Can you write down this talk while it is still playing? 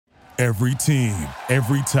Every team,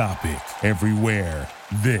 every topic, everywhere.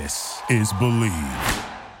 This is Believe.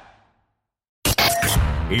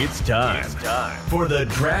 It's time for the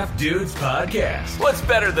Draft Dudes Podcast. What's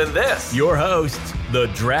better than this? Your hosts, the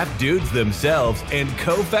Draft Dudes themselves and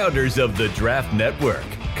co-founders of the Draft Network,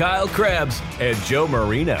 Kyle Krabs and Joe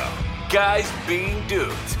Marino. Guys being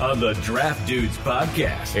dudes On the Draft Dudes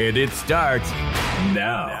Podcast. And it starts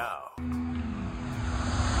now.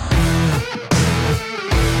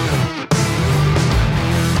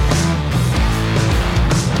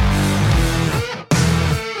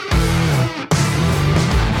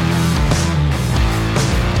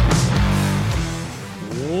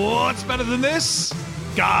 What's better than this?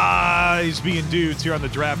 Guys being dudes here on the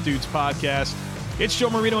Draft Dudes Podcast. It's Joe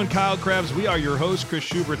Marino and Kyle Krabs. We are your hosts. Chris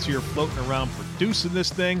Schubert's here floating around producing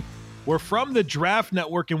this thing. We're from the Draft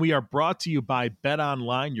Network, and we are brought to you by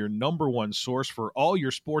BetOnline, your number one source for all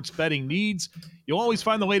your sports betting needs. You'll always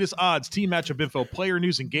find the latest odds, team matchup info, player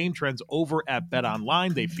news, and game trends over at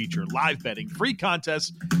BetOnline. They feature live betting, free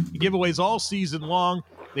contests, and giveaways all season long.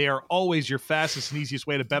 They are always your fastest and easiest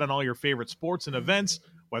way to bet on all your favorite sports and events,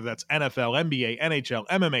 whether that's NFL, NBA, NHL,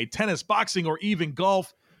 MMA, tennis, boxing, or even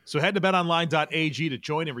golf. So head to betonline.ag to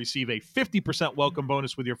join and receive a 50% welcome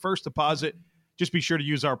bonus with your first deposit. Just be sure to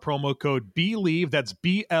use our promo code BELIEVE, that's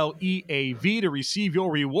BLEAV, to receive your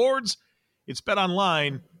rewards. It's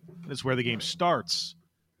BetOnline, and it's where the game starts.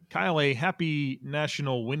 Kyle, a happy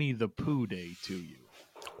National Winnie the Pooh Day to you.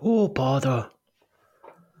 Oh, bother.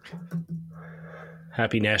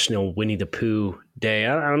 Happy National Winnie the Pooh Day.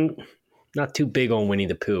 I'm not too big on Winnie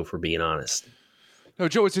the Pooh, if we're being honest. No,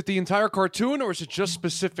 Joe, is it the entire cartoon, or is it just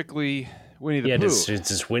specifically Winnie the Pooh?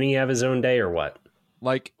 Does Winnie have his own day, or what?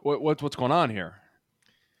 Like, what's going on here?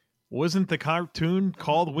 Wasn't the cartoon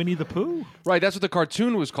called Winnie the Pooh? Right, that's what the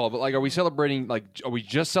cartoon was called. But, like, are we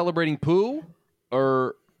just celebrating Pooh?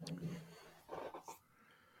 Or...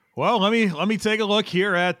 Well, let me take a look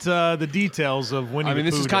here at the details of Winnie the Pooh. I mean,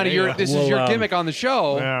 this is kind of your gimmick on the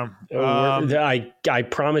show. Yeah. I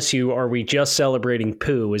promise you, are we just celebrating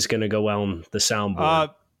Pooh is going to go on the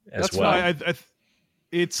soundboard as that's well. Fine.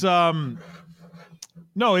 It's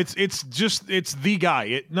no, it's the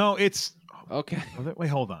guy. It's okay. Wait,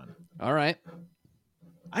 hold on. All right.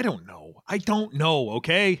 I don't know.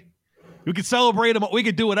 Okay, we could celebrate him. We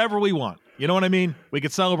could do whatever we want. You know what I mean? We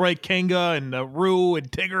could celebrate Kanga and Roo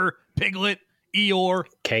and Tigger, Piglet, Eeyore.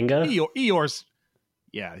 Kanga? Eeyore's,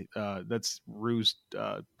 yeah, that's Roo's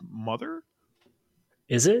mother.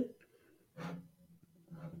 Is it?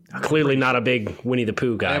 Clearly not a big Winnie the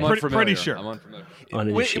Pooh guy. I'm pretty sure. I'm unfamiliar.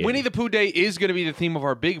 Uninitiated. Winnie the Pooh Day is going to be the theme of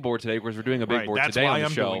our big board today, because we're doing a big board today on the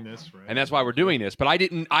show. Doing this, right? And that's why we're doing this. But I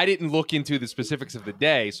didn't look into the specifics of the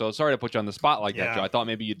day, so sorry to put you on the spot like that, Joe. I thought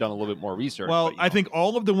maybe you'd done a little bit more research. Well, I think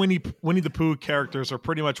all of the Winnie the Pooh characters are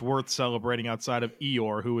pretty much worth celebrating outside of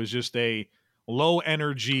Eeyore, who is just a low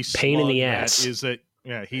energy pain in the ass. Nobody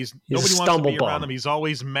a wants to stumble be bum. around him. He's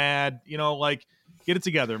always mad. You know, like, get it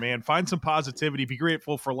together, man. Find some positivity. Be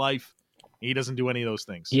grateful for life. He doesn't do any of those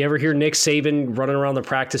things. You ever hear Nick Saban running around the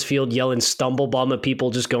practice field yelling stumble bum at people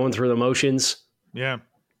just going through the motions? Yeah.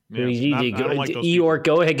 I don't like those Eeyore,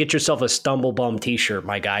 go ahead, get yourself a stumble bum t-shirt,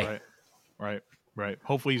 my guy. Right.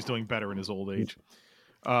 Hopefully he's doing better in his old age.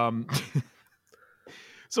 So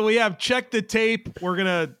we have Check the Tape. We're going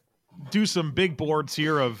to do some big boards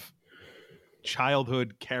here of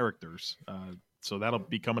childhood characters. So that'll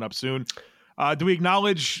be coming up soon. Do we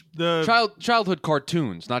acknowledge the childhood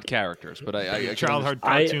cartoons, not characters? But I childhood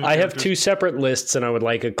cartoons. I have two separate lists, and I would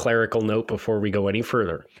like a clerical note before we go any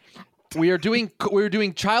further. We're doing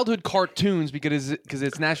childhood cartoons because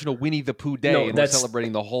it's National Winnie the Pooh Day, and we're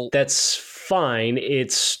celebrating the whole. That's fine.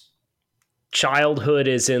 It's childhood,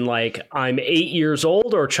 as in like I'm 8 years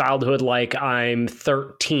old, or childhood like I'm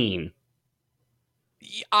 13.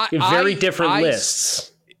 Very different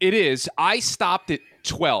lists. It is. I stopped at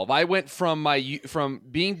 12. I went from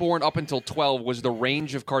being born up until 12 was the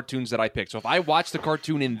range of cartoons that I picked. So if I watched the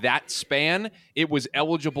cartoon in that span, it was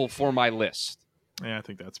eligible for my list. Yeah, I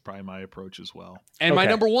think that's probably my approach as well. And my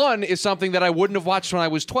number one is something that I wouldn't have watched when I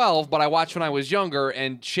was 12, but I watched when I was younger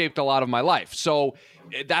and shaped a lot of my life. So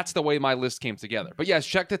that's the way my list came together. But yes,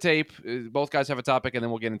 check the tape. Both guys have a topic, and then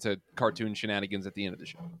we'll get into cartoon shenanigans at the end of the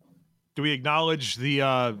show. Do we acknowledge the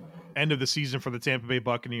end of the season for the Tampa Bay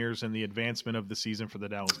Buccaneers and the advancement of the season for the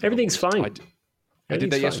Dallas Cowboys? Everything's fine. I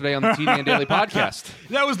did that yesterday on the TDN Daily Podcast.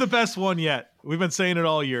 That was the best one yet. We've been saying it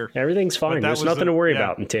all year. Everything's fine. There's nothing to worry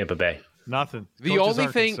about in Tampa Bay. Nothing. The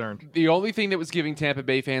only thing that was giving Tampa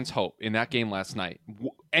Bay fans hope in that game last night,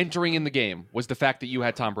 entering in the game, was the fact that you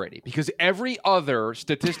had Tom Brady. Because every other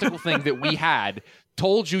statistical thing that we had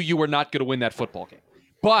told you were not going to win that football game.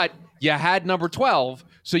 But you had number 12,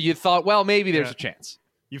 so you thought, well, maybe there's a chance.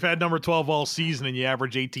 You've had number 12 all season, and you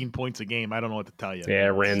average 18 points a game. I don't know what to tell you. Yeah,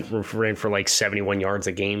 ran for like 71 yards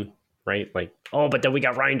a game, right? Like, oh, but then we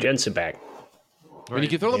got Ryan Jensen back. When you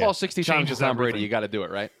can throw the ball 60 times Changes to Tom Brady, everything. you got to do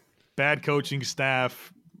it, right? Bad coaching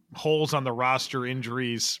staff, holes on the roster,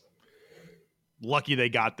 injuries. Lucky they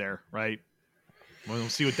got there, right? We'll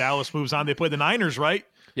see what Dallas moves on. They play the Niners, right?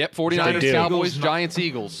 Yep, 49ers, do. Cowboys, Giants,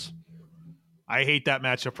 Eagles. I hate that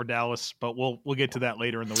matchup for Dallas, but we'll get to that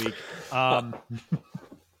later in the week.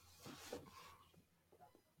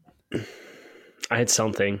 I had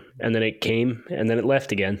something, and then it came, and then it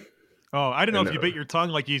left again. Oh, I don't know if you bit your tongue,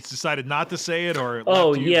 like you decided not to say it, or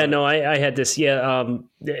I had this. Yeah,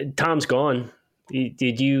 Tom's gone.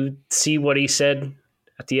 Did you see what he said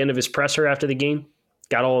at the end of his presser after the game?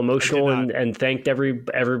 Got all emotional and thanked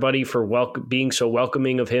everybody for being so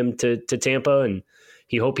welcoming of him to Tampa, and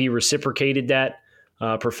he hoped he reciprocated that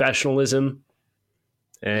professionalism.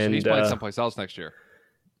 And So he's playing someplace else next year.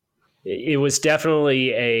 It was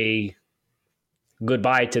definitely a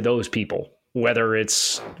goodbye to those people, whether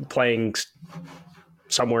it's playing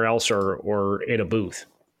somewhere else or in a booth.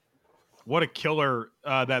 What a killer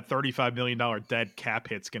that $35 million dead cap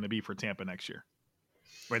hit's going to be for Tampa next year.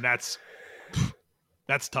 I mean, that's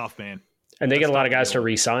tough, man. And they get a lot of guys to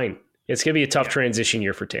re-sign. It's going to be a tough transition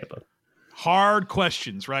year for Tampa. Hard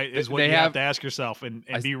questions, right, is what you have to ask yourself and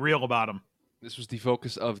be real about them. This was the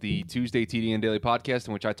focus of the Tuesday TDN Daily Podcast,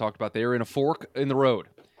 in which I talked about they are in a fork in the road.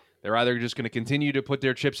 They're either just going to continue to put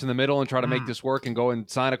their chips in the middle and try to make this work and go and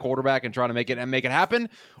sign a quarterback and try to make it happen,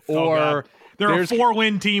 or they're a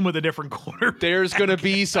 4-win team with a different quarterback. There's going to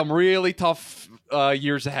be some really tough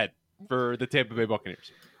years ahead for the Tampa Bay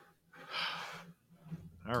Buccaneers.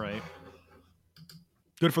 All right.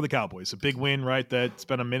 Good for the Cowboys. A big win, right? That's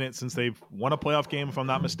been a minute since they've won a playoff game, if I'm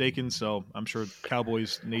not mistaken. So I'm sure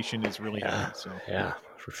Cowboys Nation is really happy. So yeah,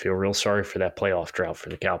 I feel real sorry for that playoff drought for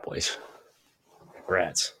the Cowboys.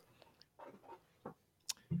 Congrats.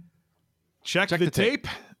 Check the tape.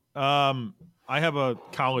 I have a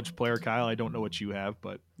college player, Kyle. I don't know what you have,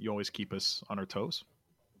 but you always keep us on our toes.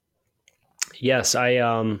 Yes, I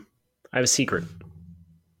have a secret.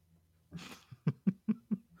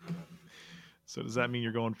 So does that mean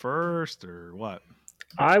you're going first or what?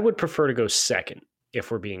 I would prefer to go second, if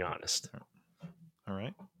we're being honest. All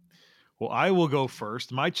right. Well, I will go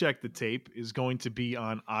first. My check the tape is going to be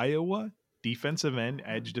on Iowa defensive end,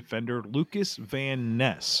 edge defender Lukas Van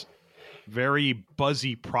Ness. Very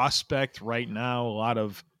buzzy prospect right now. A lot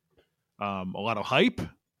of hype,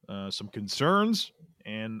 some concerns,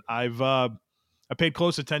 and I paid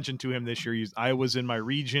close attention to him this year. I was in my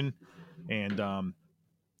region, and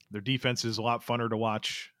their defense is a lot funner to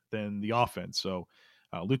watch than the offense. So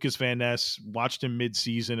Lukas Van Ness, watched him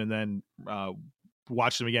mid-season and then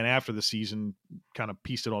watched him again after the season, kind of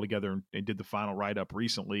pieced it all together and did the final write-up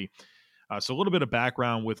recently. So a little bit of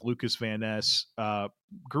background with Lukas Van Ness.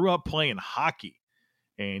 Grew up playing hockey,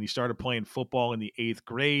 and he started playing football in the 8th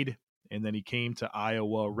grade, and then he came to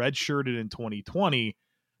Iowa, redshirted in 2020,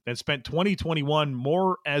 then spent 2021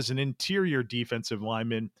 more as an interior defensive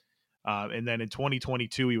lineman. And then in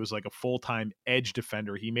 2022, he was like a full-time edge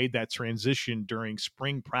defender. He made that transition during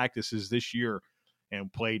spring practices this year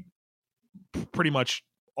and played pretty much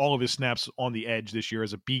all of his snaps on the edge this year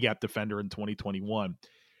as a B-gap defender in 2021.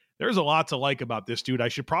 There's a lot to like about this dude. I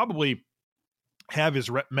should probably have his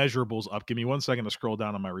measurables up. Give me 1 second to scroll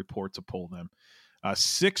down on my report to pull them.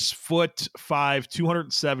 6'5",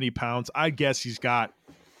 270 pounds. I guess he's got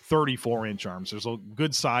 34-inch arms. There's a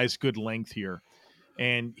good size, good length here.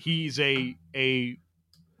 And he's a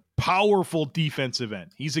powerful defensive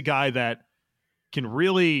end. He's a guy that can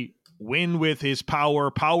really win with his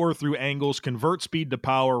power through angles, convert speed to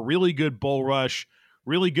power, really good bull rush,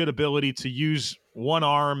 really good ability to use one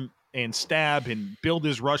arm and stab and build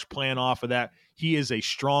his rush plan off of that. He is a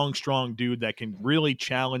strong dude that can really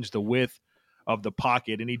challenge the width of the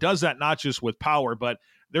pocket. And he does that not just with power, but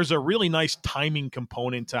there's a really nice timing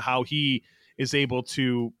component to how he is able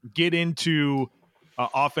to get into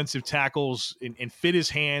offensive tackles and fit his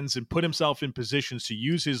hands and put himself in positions to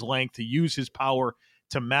use his length, to use his power,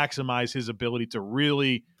 to maximize his ability to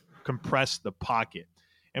really compress the pocket.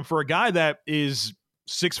 And for a guy that is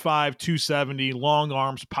 6'5", 270, long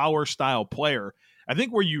arms, power style player, I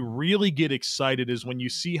think where you really get excited is when you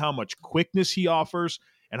see how much quickness he offers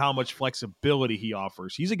and how much flexibility he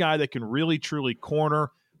offers. He's a guy that can really truly corner,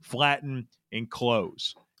 flatten, and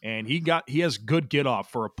close. And he has good get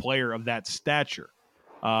off for a player of that stature.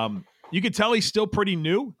 You can tell he's still pretty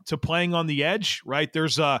new to playing on the edge, right?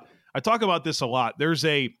 I talk about this a lot. There's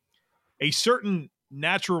a certain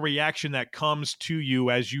natural reaction that comes to you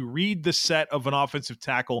as you read the set of an offensive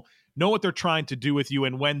tackle, know what they're trying to do with you.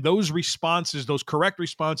 And when those responses, those correct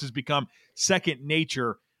responses become second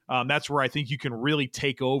nature, that's where I think you can really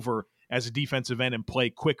take over as a defensive end and play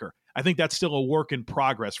quicker. I think that's still a work in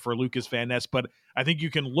progress for Lukas Van Ness, but I think you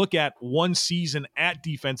can look at one season at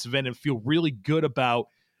defensive end and feel really good about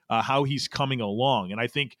how he's coming along. And I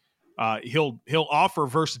think he'll offer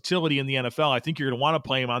versatility in the NFL. I think you're going to want to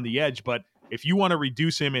play him on the edge, but if you want to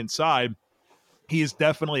reduce him inside, he is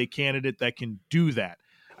definitely a candidate that can do that.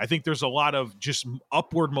 I think there's a lot of just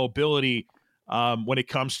upward mobility when it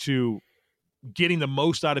comes to getting the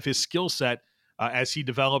most out of his skill set as he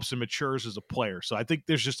develops and matures as a player. So I think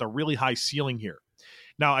there's just a really high ceiling here.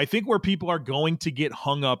 Now, I think where people are going to get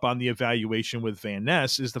hung up on the evaluation with Van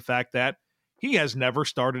Ness is the fact that he has never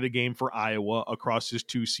started a game for Iowa across his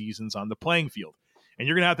 2 seasons on the playing field. And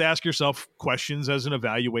you're going to have to ask yourself questions as an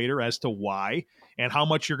evaluator as to why and how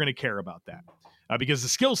much you're going to care about that. Because the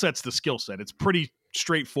skill set's the skill set. It's pretty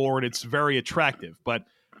straightforward. It's very attractive. But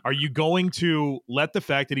are you going to let the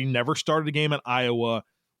fact that he never started a game at Iowa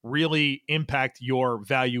really impact your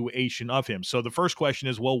valuation of him? So the first question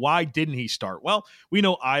is, well, why didn't he start? Well, we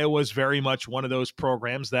know Iowa is very much one of those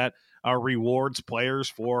programs that rewards players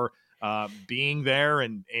for being there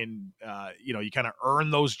and you kind of earn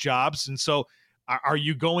those jobs. And so are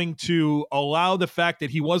you going to allow the fact that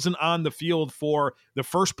he wasn't on the field for the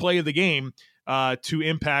first play of the game to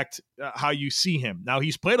impact how you see him? Now,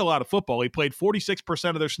 he's played a lot of football. He played 46%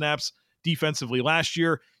 of their snaps defensively last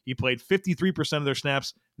year. He played 53% of their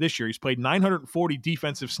snaps this year. He's played 940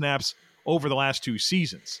 defensive snaps over the last 2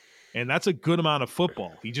 seasons, and that's a good amount of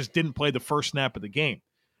football. He just didn't play the first snap of the game.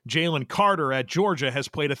 Jalen Carter at Georgia has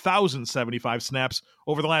played 1,075 snaps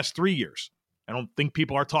over the last 3 years. I don't think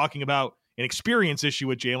people are talking about an experience issue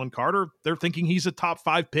with Jalen Carter. They're thinking he's a top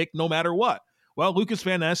 5 pick no matter what. Well, Lukas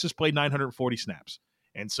Van Ness has played 940 snaps.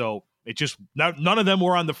 And so it just none of them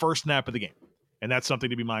were on the first snap of the game. And that's something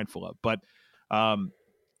to be mindful of. But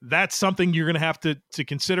that's something you're going to have to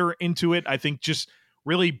consider into it. I think just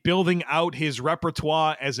really building out his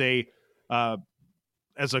repertoire as a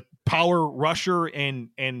power rusher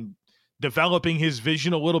and developing his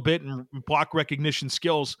vision a little bit and block recognition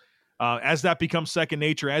skills. As that becomes second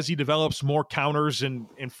nature, as he develops more counters and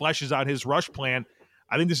fleshes out his rush plan,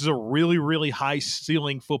 I think this is a really, really high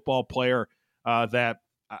ceiling football player that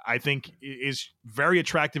I think is very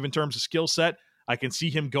attractive in terms of skill set. I can see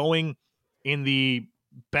him going in the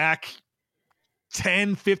back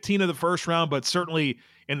 10, 15 of the first round, but certainly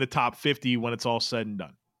in the top 50 when it's all said and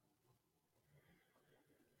done.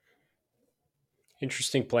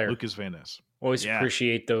 Interesting player. Lukas Van Ness. Always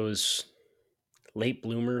appreciate those late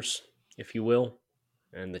bloomers, if you will,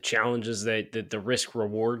 and the challenges that the risk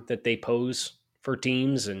reward that they pose for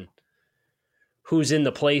teams and who's in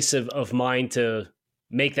the place of mind to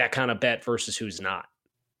make that kind of bet versus who's not.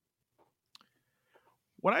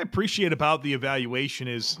 What I appreciate about the evaluation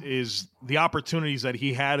is the opportunities that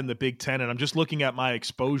he had in the Big Ten. And I'm just looking at my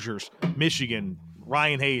exposures. Michigan,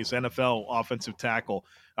 Ryan Hayes, NFL offensive tackle.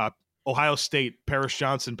 Ohio State, Paris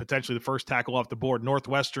Johnson, potentially the first tackle off the board.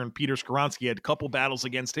 Northwestern, Peter Skoronski had a couple battles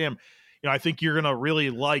against him. I think you're going to really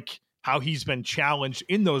like how he's been challenged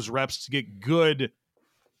in those reps to get good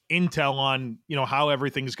intel on, how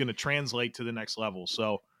everything's going to translate to the next level.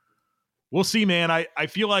 So we'll see, man. I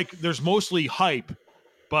feel like there's mostly hype,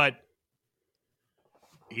 but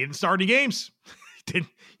he didn't start any games. He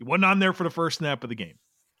wasn't on there for the first snap of the game.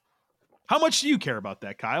 How much do you care about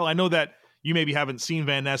that, Kyle? I know that you maybe haven't seen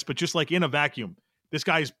Van Ness, but just like in a vacuum, this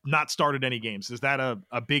guy's not started any games. Is that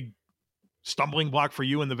a big stumbling block for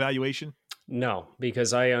you in the valuation? No,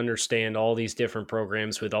 because I understand all these different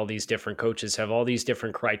programs with all these different coaches have all these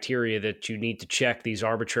different criteria that you need to check these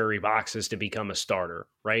arbitrary boxes to become a starter,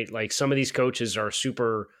 right? Like some of these coaches are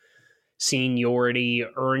super seniority,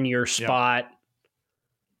 earn your spot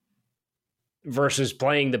versus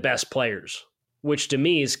playing the best players, which to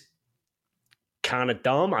me is kind of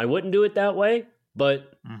dumb. I wouldn't do it that way,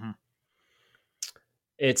 but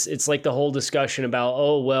it's like the whole discussion about,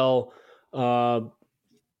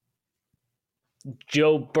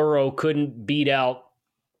 Joe Burrow couldn't beat out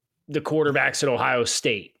the quarterbacks at Ohio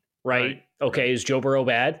State, right? Okay, is Joe Burrow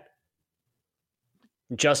bad?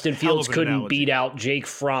 Justin Fields couldn't beat out Jake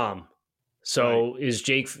Fromm. So is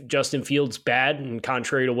Justin Fields bad? And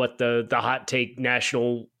contrary to what the hot take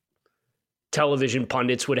national television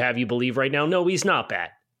pundits would have you believe right now, no, he's not bad.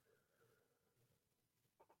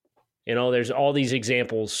 There's all these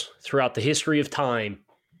examples throughout the history of time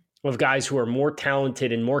of guys who are more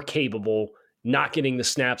talented and more capable not getting the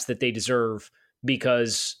snaps that they deserve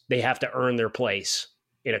because they have to earn their place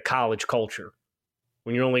in a college culture.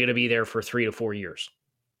 when you're only going to be there for 3 to 4 years.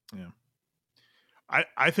 Yeah.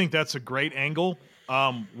 I think that's a great angle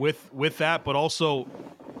with that, but also,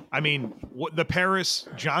 I mean, the Paris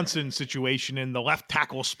Johnson situation in the left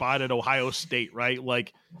tackle spot at Ohio State, right?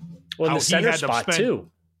 Like, well, the center spot too.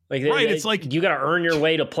 Like, right, it's like you got to earn your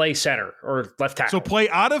way to play center or left tackle. So play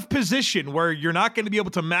out of position where you're not going to be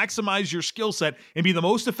able to maximize your skill set and be the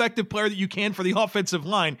most effective player that you can for the offensive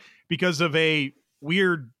line because of a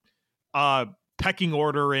weird pecking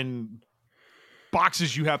order and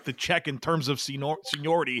boxes you have to check in terms of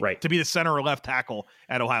seniority to be the center or left tackle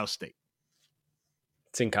at Ohio State.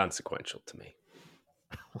 It's inconsequential to me.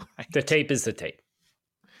 Right. The tape is the tape.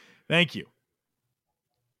 Thank you.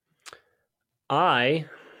 Are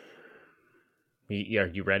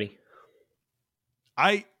you ready?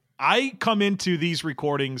 I come into these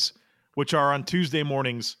recordings, which are on Tuesday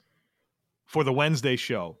mornings for the Wednesday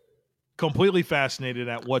show, completely fascinated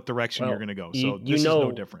at what direction you're going to go. So this is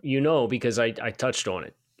no different. You know, because I touched on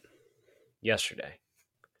it yesterday.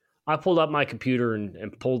 I pulled up my computer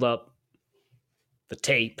and pulled up the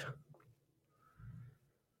tape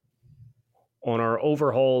on our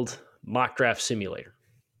overhauled mock draft simulator.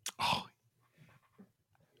 Oh,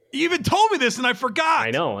 you even told me this and I forgot.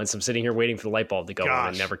 I know. And so I'm sitting here waiting for the light bulb to go on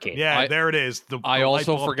and it never came. Yeah, there it is. I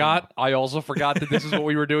also forgot that this is what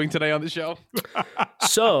we were doing today on the show.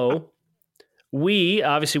 So we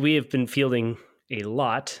have been fielding a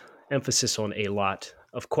lot, emphasis on a lot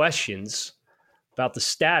of questions about the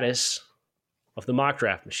status of the mock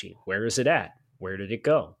draft machine. Where is it at? Where did it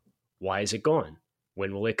go? Why is it gone?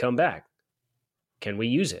 When will it come back? Can we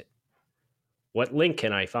use it? What link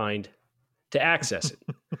can I find to access it?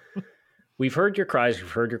 We've heard your cries. We've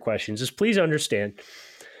heard your questions. Just please understand,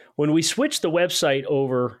 when we switched the website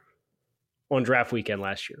over on draft weekend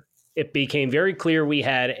last year, it became very clear we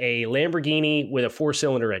had a Lamborghini with a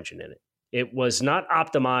 4-cylinder engine in it. It was not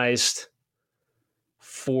optimized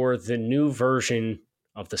for the new version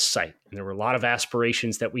of the site. And there were a lot of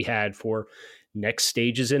aspirations that we had for next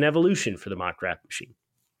stages in evolution for the mock draft machine.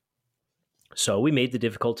 So we made the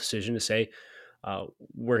difficult decision to say,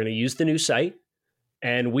 we're going to use the new site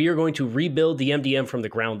and we are going to rebuild the MDM from the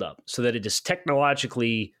ground up so that it is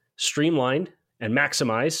technologically streamlined and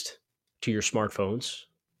maximized to your smartphones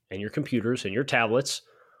and your computers and your tablets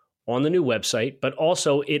on the new website, but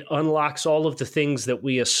also it unlocks all of the things that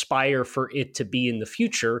we aspire for it to be in the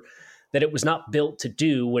future that it was not built to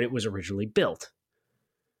do when it was originally built.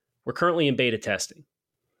 We're currently in beta testing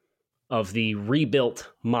of the rebuilt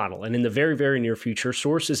model. And in the very, very near future,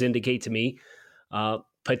 sources indicate to me,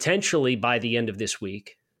 potentially by the end of this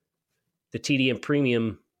week, the TDN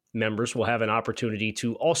Premium members will have an opportunity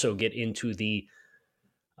to also get into the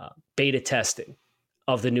beta testing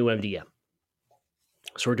of the new MDM.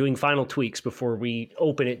 So we're doing final tweaks before we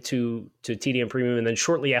open it to TDN Premium, and then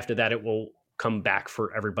shortly after that, it will come back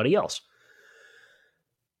for everybody else.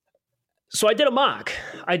 So I did a mock.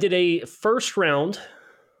 I did a first round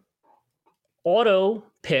auto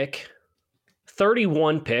pick,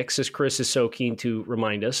 31 picks, as Chris is so keen to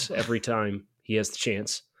remind us every time he has the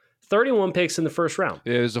chance. 31 picks in the first round.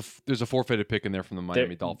 Yeah, there's a forfeited pick in there from the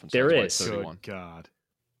Miami Dolphins. There is. Good God.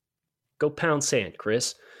 Go pound sand,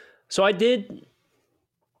 Chris. So I did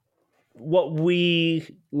what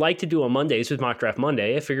we like to do on Mondays with Mock Draft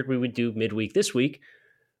Monday. I figured we would do midweek this week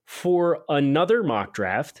for another mock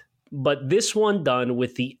draft, but this one done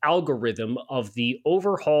with the algorithm of the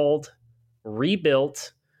overhauled,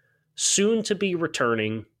 rebuilt, soon to be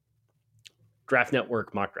returning Draft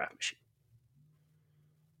Network mock draft machine.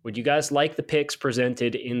 Would you guys like the picks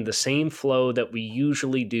presented in the same flow that we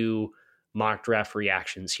usually do mock draft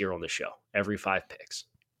reactions here on the show? Every 5 picks.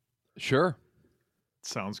 Sure.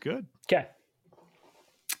 Sounds good. Okay.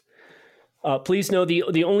 Please know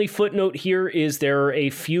the only footnote here is there are a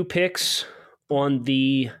few picks on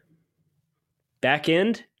the back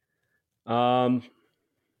end, the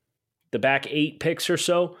back 8 picks or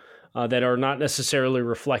so, that are not necessarily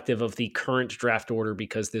reflective of the current draft order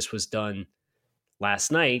because this was done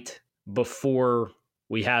last night before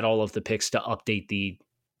we had all of the picks to update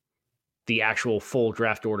the actual full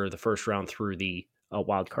draft order, the first round through the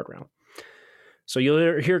wild card round. So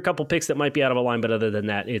you'll hear a couple picks that might be out of a line, but other than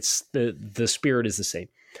that, it's the spirit is the same.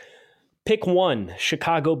 Pick 1,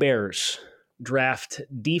 Chicago Bears draft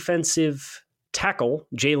defensive tackle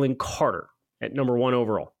Jalen Carter at number 1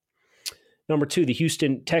 overall. Number 2, the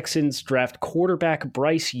Houston Texans draft quarterback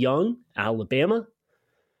Bryce Young, Alabama.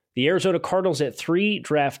 The Arizona Cardinals at 3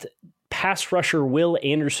 draft pass rusher Will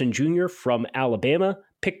Anderson Jr. from Alabama.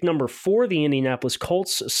 Pick number 4, the Indianapolis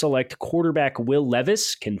Colts select quarterback Will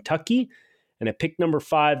Levis, Kentucky. And at pick number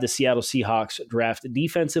 5, the Seattle Seahawks draft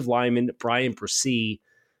defensive lineman Brian Bresee,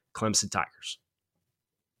 Clemson Tigers.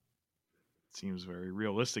 Seems very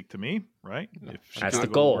realistic to me, right? If That's the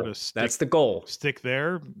Chicago goal. were to stick, That's the goal. Stick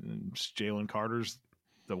there. Jalen Carter's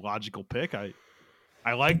the logical pick. I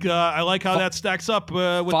like how that stacks up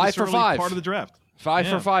with this early part of the draft. 5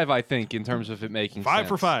 for 5, I think, in terms of it making 5 sense.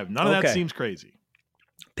 for 5. None of that seems crazy.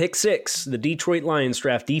 Pick 6, the Detroit Lions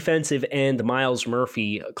draft defensive end Myles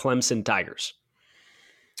Murphy, Clemson Tigers.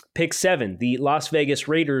 Pick 7, the Las Vegas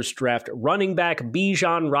Raiders draft running back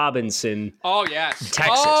Bijan Robinson. Oh, yes.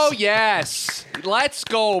 Texas. Oh, yes. Let's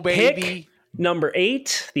go, baby. Pick number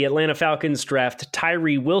 8, the Atlanta Falcons draft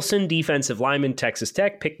Tyree Wilson, defensive lineman, Texas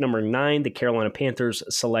Tech. Pick number 9, the Carolina Panthers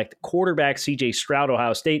select quarterback C.J. Stroud,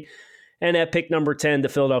 Ohio State. And at pick number 10, the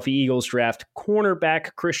Philadelphia Eagles draft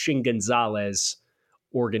cornerback Christian Gonzalez,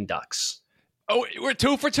 Oregon Ducks. Oh, we're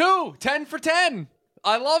 2 for 2. 10 for 10.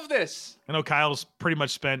 I love this. I know Kyle's pretty much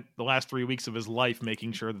spent the last 3 weeks of his life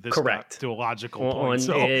making sure that this got to a logical point.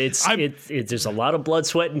 So there's a lot of blood,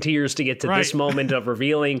 sweat, and tears to get to this moment of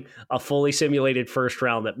revealing a fully simulated first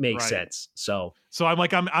round that makes sense. So I'm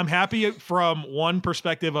like, I'm happy from one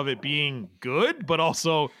perspective of it being good, but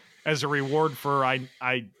also as a reward for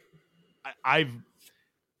I've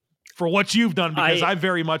for what you've done, because I've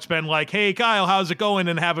very much been like, hey, Kyle, how's it going?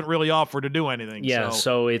 And haven't really offered to do anything. Yeah,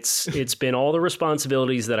 so it's been all the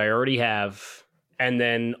responsibilities that I already have, and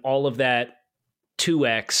then all of that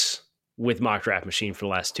 2x with Mock Draft Machine for the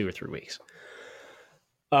last 2 or 3 weeks.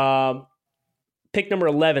 Pick number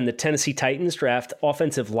 11, the Tennessee Titans draft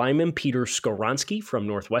offensive lineman Peter Skoronski from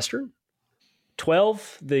Northwestern.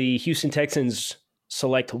 12, the Houston Texans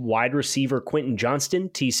select wide receiver Quentin Johnston,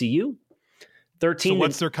 TCU. 13. So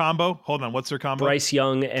what's their combo? Hold on. What's their combo? Bryce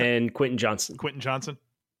Young and Quentin Johnson. Quentin Johnson.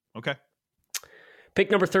 Okay. Pick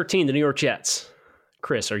number 13, the New York Jets.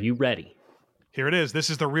 Chris, are you ready? Here it is. This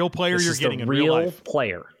is the real player you're getting in real real life.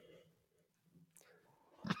 Player.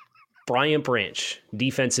 Brian Branch,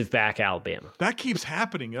 defensive back, Alabama. That keeps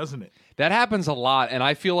happening, doesn't it? That happens a lot, and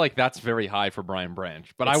I feel like that's very high for Brian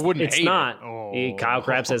Branch. But I wouldn't hate it. It's not. Kyle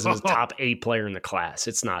Krabs says he was top 8 player in the class.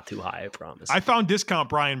 It's not too high, I promise. I found discount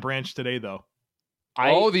Brian Branch today, though.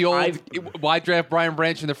 Why draft Brian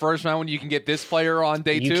Branch in the first round when you can get this player on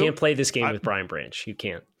day 2? You can't play this game with Brian Branch. You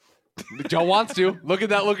can't. Joe wants to. Look at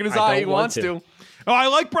that look in his eye. He wants to. Oh, I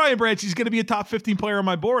like Brian Branch. He's going to be a top 15 player on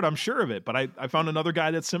my board. I'm sure of it. But I found another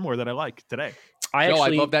guy that's similar that I like today. I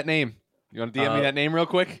love that name. You want to DM me that name real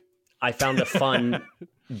quick? I found a fun,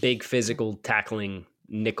 big physical tackling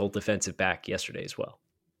nickel defensive back yesterday as well.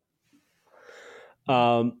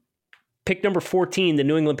 Pick number 14, the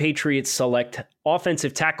New England Patriots select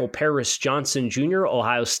offensive tackle Paris Johnson Jr.,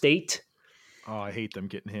 Ohio State. Oh, I hate them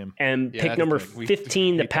getting him. And pick number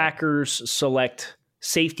 15, the Packers select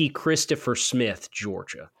safety Christopher Smith,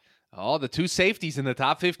 Georgia. Oh, the 2 safeties in the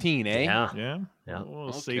top 15, eh? Yeah. A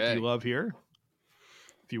little safety love here.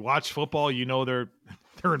 If you watch football, you know they're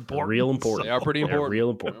important. They're real important. They are pretty important. They're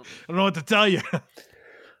real important. I don't know what to tell you.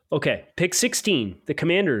 Okay, pick 16, the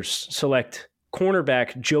Commanders select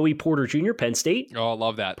cornerback Joey Porter Jr., Penn State. Oh,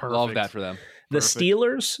 love that. Perfect. Love that for them. The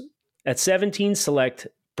Steelers at 17 select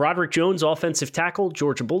Broderick Jones, offensive tackle,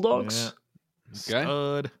 Georgia Bulldogs. Yeah. Okay.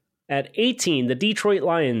 Stud. At 18, the Detroit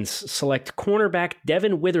Lions select cornerback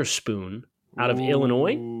Devin Witherspoon out of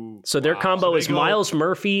Illinois. So their combo is Myles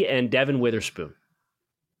Murphy and Devin Witherspoon.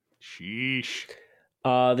 Sheesh.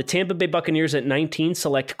 The Tampa Bay Buccaneers at 19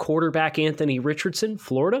 select quarterback Anthony Richardson,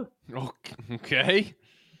 Florida. Okay.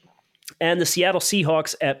 And the Seattle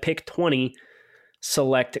Seahawks at pick 20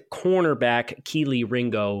 select cornerback Keely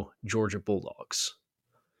Ringo, Georgia Bulldogs.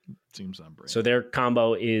 Seems on brand. So their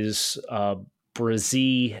combo is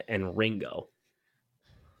Brazee and Ringo.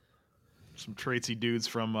 Some traitsy dudes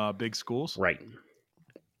from big schools. Right.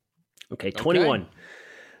 Okay, 21.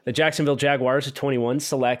 The Jacksonville Jaguars at 21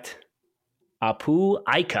 select Apu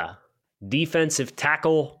Ika, defensive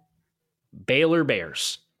tackle, Baylor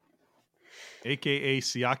Bears. A.K.A.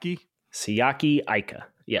 Siaki? Siaki Ika.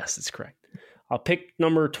 Yes, that's correct. Pick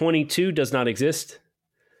number 22 does not exist.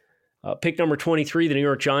 Pick number 23, the New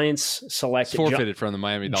York Giants select forfeited from the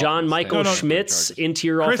Miami Dolphins. John Michael Schmitz,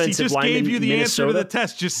 interior Chris, offensive lineman, Chris, he just gave you the Minnesota. answer to the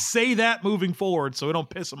test. Just say that moving forward so we don't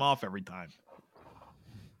piss him off every time.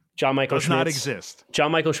 John Michael Schmitz. Does not exist.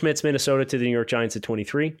 John Michael Schmitz, Minnesota to the New York Giants at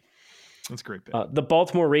 23. That's a great pick. The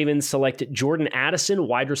Baltimore Ravens select Jordan Addison,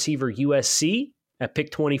 wide receiver USC at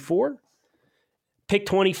pick 24. Pick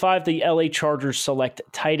 25, the LA Chargers select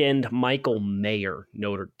tight end Michael Mayer,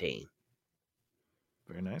 Notre Dame.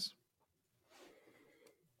 Very nice.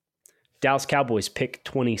 Dallas Cowboys pick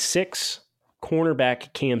 26,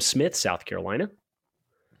 cornerback Cam Smith, South Carolina.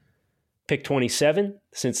 Pick 27,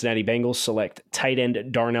 Cincinnati Bengals select tight end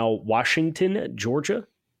Darnell Washington, Georgia.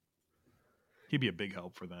 He'd be a big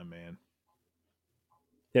help for them, man.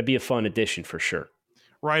 That'd be a fun addition for sure.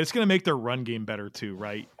 Right, it's going to make their run game better too,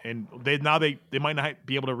 right? And they might not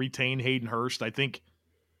be able to retain Hayden Hurst. I think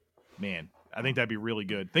that'd be really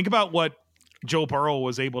good. Think about what Joe Burrow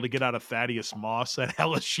was able to get out of Thaddeus Moss at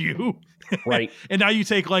LSU. Right. And now you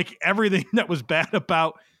take like everything that was bad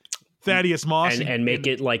about Thaddeus Moss and make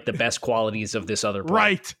it like the best qualities of this other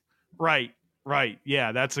player. Right.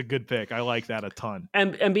 Yeah, that's a good pick. I like that a ton.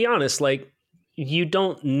 And be honest, like you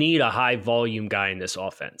don't need a high volume guy in this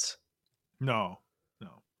offense. No.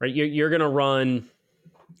 Right? You're going to run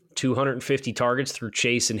 250 targets through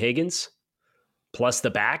Chase and Higgins plus the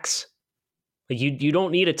backs. Like you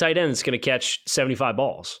don't need a tight end that's going to catch 75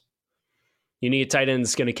 balls. You need a tight end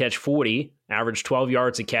that's going to catch 40, average 12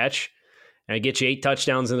 yards a catch, and get you 8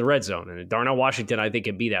 touchdowns in the red zone. And Darnell Washington, I think,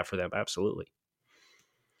 can be that for them. Absolutely.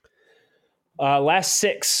 Last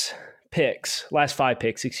 5 picks,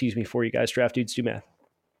 for you guys. Draft dudes do math.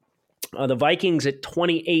 The Vikings at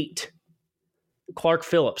 28. Clark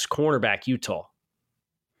Phillips, cornerback, Utah.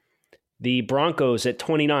 The Broncos at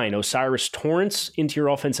 29. Osiris Torrance, interior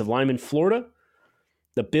offensive lineman, Florida.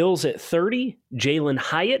 The Bills at 30. Jalen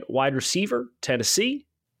Hyatt, wide receiver, Tennessee.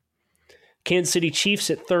 Kansas City Chiefs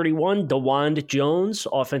at 31. DeWand Jones,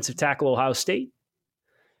 offensive tackle, Ohio State.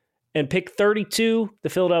 And pick 32, the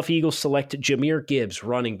Philadelphia Eagles select Jahmyr Gibbs,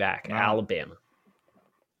 running back, Alabama.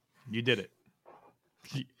 You did it.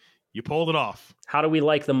 You pulled it off. How do we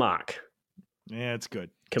like the mock? Yeah, it's good.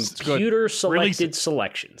 Computer-selected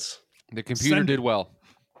selections. The computer did well.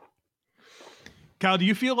 Kyle, do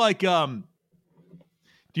you feel like, do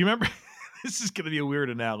you remember, this is going to be a weird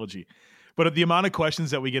analogy, but the amount of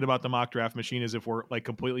questions that we get about the mock draft machine is if we're like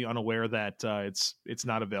completely unaware that it's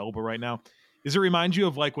not available right now. Does it remind you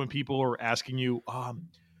of like when people are asking you,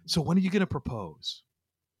 so when are you going to propose?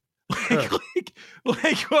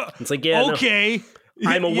 It's like, yeah, okay. No.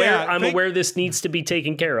 I'm aware. I'm aware this needs to be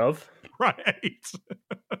taken care of. Right.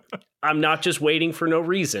 I'm not just waiting for no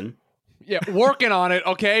reason. Yeah, working on it.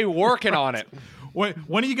 Okay, working on it. When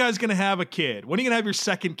are you guys going to have a kid? When are you going to have your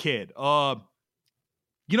second kid? I'm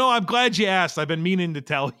glad you asked. I've been meaning to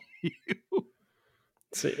tell you.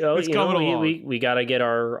 It's coming along. We got to get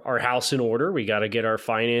our house in order. We got to get our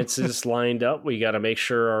finances lined up. We got to make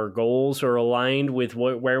sure our goals are aligned with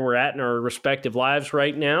where we're at in our respective lives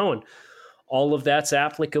right now. And all of that's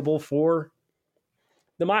applicable for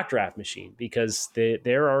the mock draft machine because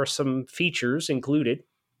there are some features included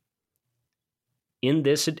in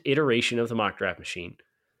this iteration of the mock draft machine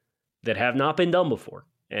that have not been done before.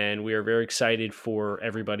 And we are very excited for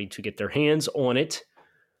everybody to get their hands on it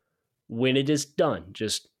when it is done.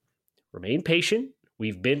 Just remain patient.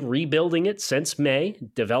 We've been rebuilding it since May.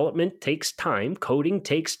 Development takes time. Coding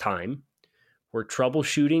takes time. We're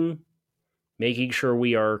troubleshooting, making sure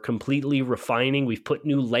we are completely refining. We've put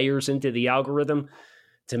new layers into the algorithm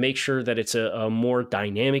to make sure that it's a more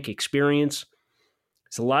dynamic experience.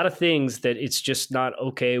 It's a lot of things that it's just not,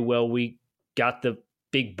 okay, well, we got the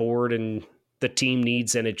big board and the team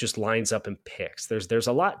needs and it just lines up and picks. There's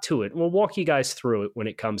a lot to it. We'll walk you guys through it when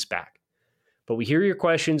it comes back. But we hear your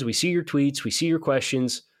questions. We see your tweets. We see your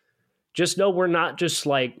questions. Just know we're not just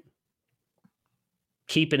like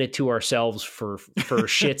keeping it to ourselves for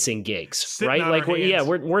shits and gigs, right? Like,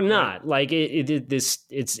 we're not. Like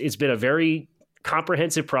it's been a very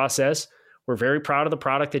comprehensive process. We're very proud of the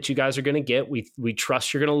product that you guys are going to get. We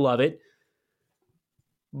trust you're going to love it,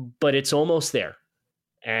 but it's almost there.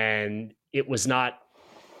 And it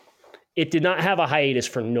did not have a hiatus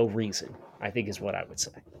for no reason, I think is what I would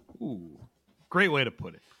say. Ooh, great way to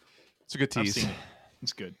put it. It's a good tease. I've seen it.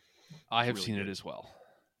 It's good. I have seen it as well.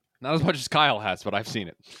 Not as much as Kyle has, but I've seen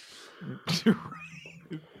it.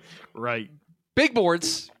 Right. Big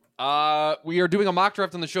boards. We are doing a mock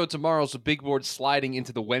draft on the show tomorrow, so big board sliding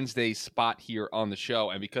into the Wednesday spot here on the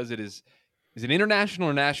show. And because it is it international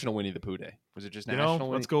or national Winnie the Pooh Day? Was it just national?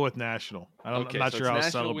 Let's go with national. I'm not sure how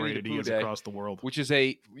celebrated he is across the world. Which is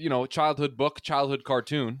a childhood book, childhood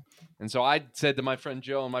cartoon. And so I said to my friend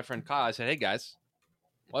Joe and my friend Kyle, I said, hey guys,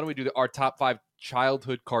 why don't we do our top 5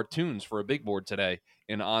 childhood cartoons for a big board today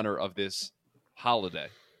in honor of this holiday?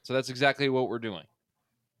 So that's exactly what we're doing.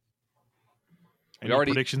 Any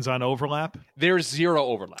predictions on overlap? There's zero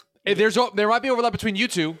overlap. There might be overlap between you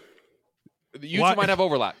two. You two might have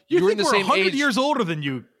overlap. You're in the same 100 years older than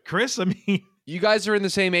you, Chris. I mean, you guys are in the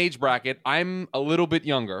same age bracket. I'm a little bit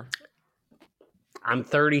younger. I'm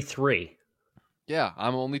 33. Yeah,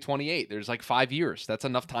 I'm only 28. There's like 5 years. That's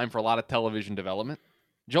enough time for a lot of television development.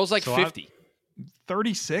 Joe's like 50.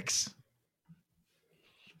 36.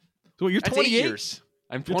 So you're That's 28 years.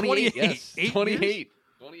 I'm 28. Yes, 28. Years?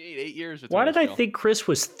 28. 8 years. Why did I think Chris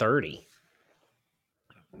was 30?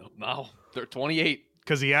 No, they're 28.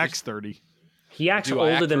 Because he acts 30. He acts Do I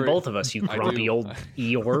older act than very- both of us, you I grumpy do. old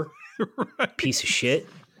Eeyore. Right. Piece of shit.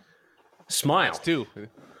 Smile. Too.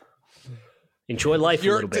 Enjoy life a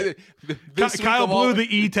little bit. Kyle blew the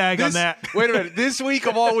E tag on that. Wait a minute. This week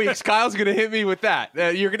of all weeks, Kyle's going to hit me with that.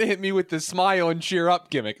 You're going to hit me with the smile and cheer up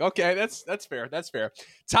gimmick. Okay, that's fair. That's fair.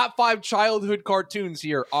 Top 5 childhood cartoons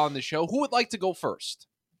here on the show. Who would like to go first?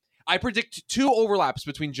 I predict 2 overlaps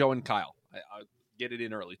between Joe and Kyle. I'll get it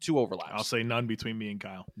in early. 2 overlaps. I'll say none between me and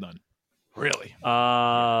Kyle. None. Really?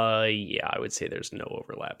 Yeah, I would say there's no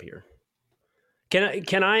overlap here.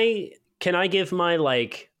 Can I give my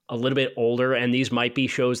like a little bit older, and these might be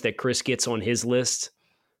shows that Chris gets on his list,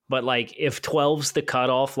 but like if 12's the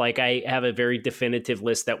cutoff, like I have a very definitive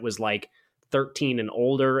list that was like 13 and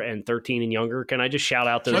older and 13 and younger. Can I just shout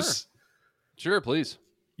out those? Sure, please.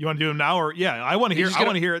 You want to do them now, or I want to hear. I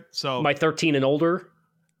want to hear it. So My 13 and older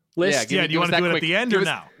list. do you want to do it at the end or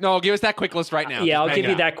now? No, give us that quick list right now. Yeah, I'll Just give bang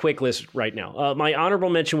you it out. that quick list right now. My honorable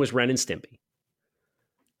mention was Ren and Stimpy.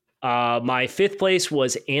 My 5th place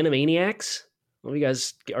was Animaniacs. Well, you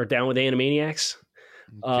guys are down with Animaniacs.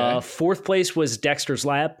 Okay. 4th place was Dexter's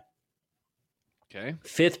Lab. Okay.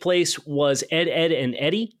 5th place was Ed, Ed, and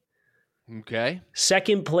Eddie. Okay.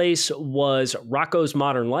 2nd place was Rocco's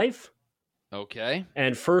Modern Life. Okay.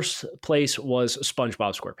 And 1st place was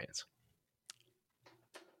SpongeBob SquarePants.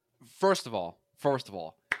 First of all,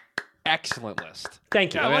 excellent list.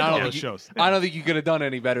 Thank you. Yeah, I mean, like I all don't those think shows. I don't think you could have done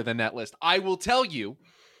any better than that list. I will tell you,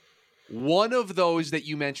 one of those that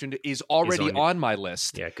you mentioned is already on my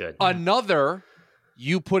list. Yeah, good. Another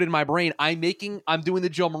you put in my brain. I'm doing the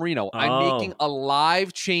Joe Marino. I'm making a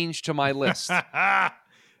live change to my list. I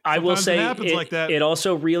will Sometimes say it happens like that. it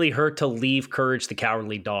also really hurt to leave Courage the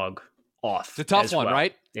Cowardly Dog off. It's a tough as one, well.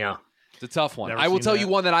 right? Yeah. It's a tough one. Never I will seen tell that. you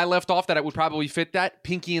one that I left off that it would probably fit that.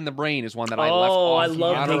 Pinky in the Brain is one that I left off. I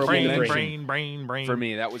love honorable Pinky in the mention. brain. For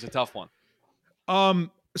me, that was a tough one.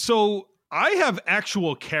 So I have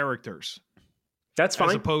actual characters That's fine.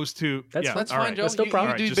 as opposed to That's yeah, That's all fine, right. Joe. That's no You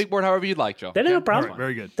problem. do Just- the big board however you'd like, Joe. That ain't no All problem. right,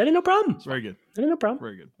 very good. That ain't no problem. Very good. That ain't no problem.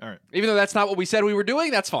 Very good. All right. Even though that's not what we said we were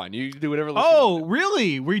doing, that's fine. You do whatever. list you Oh, want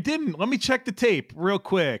really? We didn't. Let me check the tape real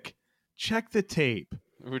quick. Check the tape to.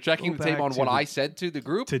 We're checking Go the tape back on to what the- I said to the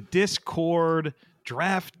group. to Discord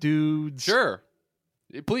Draft Dudes. Sure.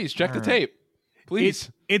 Please check the All right. tape.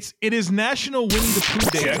 Please. It is National Winnie the Pooh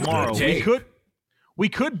Day Check the tomorrow. tape. We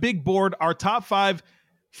could big board our top 5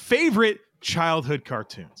 favorite childhood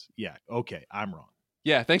cartoons. Yeah, okay, I'm wrong.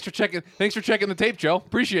 Yeah. Thanks for checking the tape, Joe.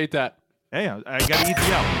 Appreciate that. Hey, I got to eat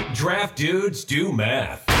the L. Draft dudes do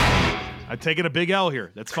math. I'm taking a big L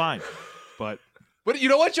here. That's fine, but But you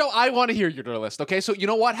know what, Joe? I want to hear your list. Okay, so you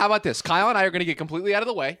know what? How about this? Kyle and I are going to get completely out of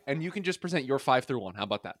the way, and you can just present your 5 through 1. How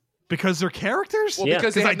about that? because they're characters. Well, Yeah.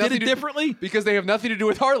 because because they I have did nothing it to- differently. Because they have nothing to do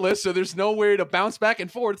with our list, so there's no way to bounce back and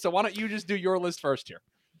forth. So why don't you just do your list first here?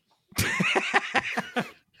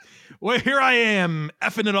 Well, here I am,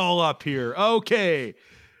 effing it all up here. Okay.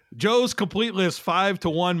 Joe's complete list,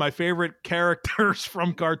 5-1. My favorite characters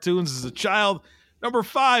from cartoons as a child. Number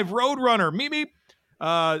 5, Roadrunner. Mimi.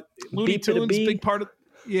 Looney Beep to the Tunes, bee. big part of.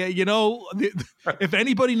 Yeah, if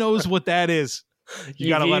anybody knows what that is, you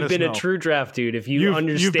got to let You've us been know. a true draft dude. If you You've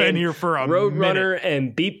understand been here for a Roadrunner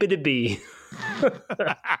and Beep It a Bee.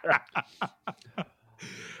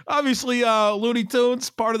 Obviously, Looney Tunes,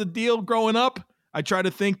 part of the deal growing up. I try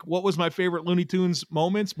to think what was my favorite Looney Tunes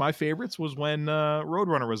moments. My favorites was when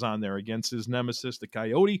Roadrunner was on there against his nemesis, the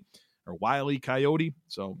Coyote, or Wile E. Coyote.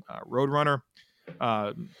 So Roadrunner.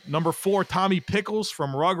 Number 4, Tommy Pickles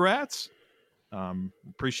from Rugrats.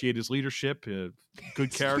 Appreciate his leadership. Good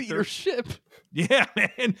character. Leadership. Yeah,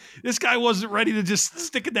 man. This guy wasn't ready to just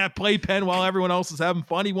stick in that playpen while everyone else is having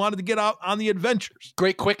fun. He wanted to get out on the adventures.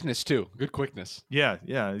 Great quickness, too. Good quickness. Yeah.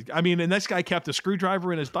 I mean, and this guy kept a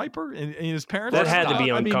screwdriver in his diaper, and his parents. That had to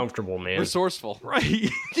be I mean, uncomfortable, man. Resourceful. right.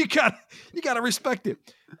 you gotta respect it.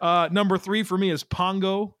 Number 3 for me is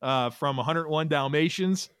Pongo from 101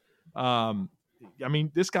 Dalmatians. I mean,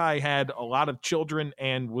 this guy had a lot of children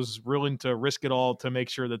and was willing to risk it all to make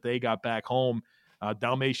sure that they got back home.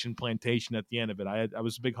 Dalmatian plantation at the end of it. I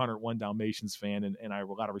was a big 101 Dalmatians fan, and I have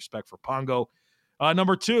a lot of respect for Pongo.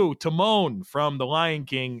 Number 2, Timon from The Lion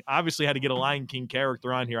King. Obviously had to get a Lion King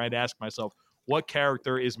character on here. I had to ask myself, what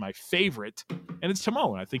character is my favorite? And it's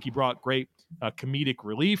Timon. I think he brought great comedic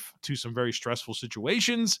relief to some very stressful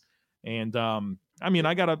situations. And I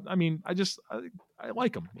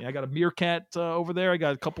like him. I got a meerkat over there. I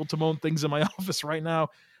got a couple Timon things in my office right now.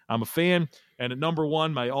 I'm a fan. And at number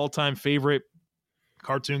 1, my all-time favorite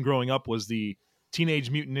cartoon growing up was the Teenage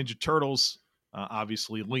Mutant Ninja Turtles.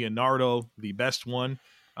 Obviously, Leonardo, the best one.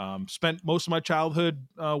 Spent most of my childhood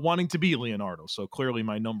wanting to be Leonardo, so clearly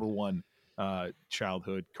my number one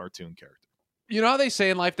childhood cartoon character. You know how they say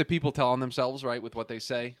in life that people tell on themselves, right, with what they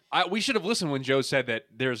say? We should have listened when Joe said that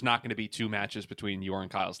there's not going to be 2 matches between your and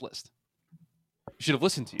Kyle's list. You should have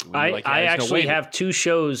listened to you. I actually have 2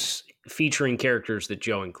 shows featuring characters that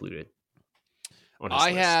Joe included on his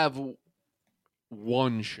list. Have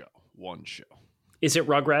one show. Is it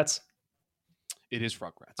Rugrats? It is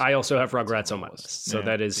Rugrats. I also have Rugrats on my list. So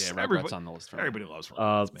that is Rugrats on the list. Everybody loves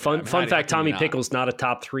Rugrats. Fun fact, Tommy Pickles not a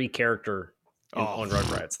top 3 character on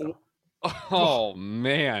Rugrats, though. Oh,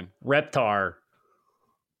 man. Reptar,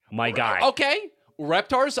 my guy. Okay.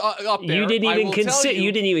 Reptar's up there. You didn't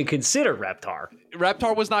even consider Reptar.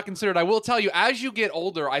 Reptar was not considered. I will tell you, as you get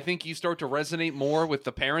older, I think you start to resonate more with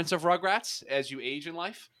the parents of Rugrats as you age in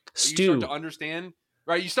life. Stu. You start to understand,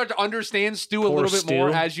 right? You start to understand Stu a Poor little bit Stu.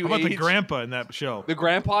 more as you How about age. the grandpa in that show? The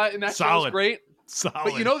grandpa in that show is great. Solid.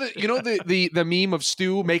 But you know the meme of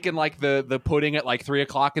Stu making like the pudding at like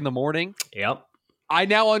 3:00 in the morning? Yep. I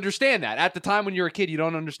now understand that. At the time when you're a kid, you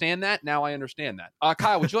don't understand that. Now I understand that.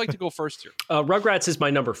 Kyle, would you like to go first here? Rugrats is my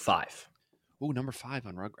number 5. Ooh, number 5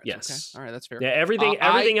 on Rugrats. Yes. Okay. All right, that's fair. Yeah,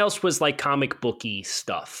 everything else was like comic booky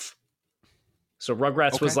stuff. So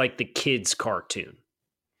Rugrats was like the kids' cartoon.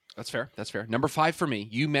 That's fair. Number 5 for me.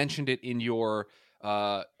 You mentioned it in your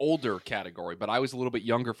older category, but I was a little bit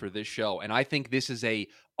younger for this show, and I think this is a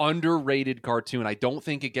underrated cartoon. I don't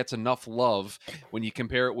think it gets enough love when you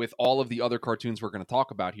compare it with all of the other cartoons we're going to talk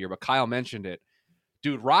about here, but Kyle mentioned it.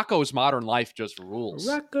 Dude, Rocko's Modern Life just rules.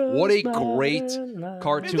 What a great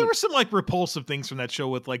cartoon. Man, there were some like repulsive things from that show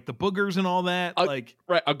with like the boogers and all that.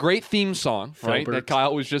 Right, a great theme song, right, that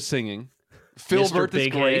Kyle was just singing. Filbert is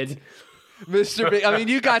great. Mr. Big. I mean,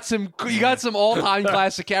 you got some all-time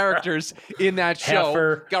classic characters in that show.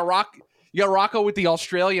 Heifer. You got Rocko with the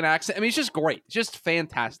Australian accent. I mean, it's just great. It's just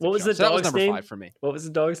fantastic. What was the dog's that was number name? 5 for me. What was the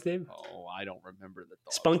dog's name? Oh, I don't remember the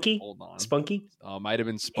dog. Spunky? Hold on. Spunky? Might have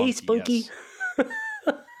been Spunky. Hey, Spunky. Yes.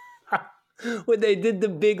 When they did the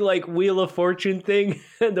big like Wheel of Fortune thing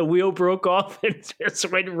and the wheel broke off and just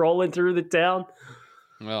went rolling through the town.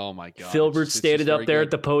 Oh my God. Filbert standing up there good.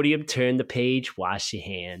 at the podium. Turn the page, wash your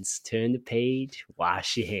hands. Turn the page,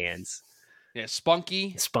 wash your hands. Yeah,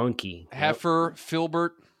 Spunky, Heifer,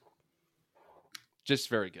 Filbert. Just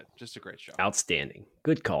very good. Just a great show. Outstanding.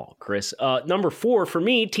 Good call, Chris. Number 4 for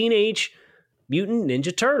me, Teenage Mutant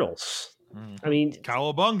Ninja Turtles. I mean,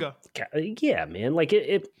 Cowabunga. Yeah, man. Like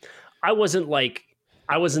I wasn't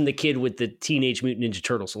the kid with the Teenage Mutant Ninja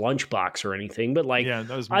Turtles lunchbox or anything, but like that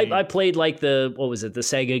was me. I played like the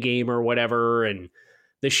Sega game or whatever, and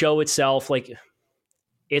the show itself, like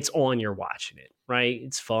it's on, you're watching it, right?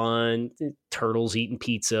 It's fun. Turtles eating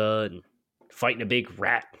pizza and fighting a big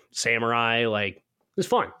rat samurai. Like it was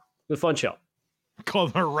fun. It was a fun show. Call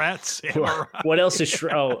them a rat samurai. What else is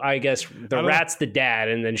I guess the rat's the dad,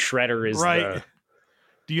 and then Shredder is right.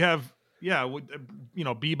 Do you have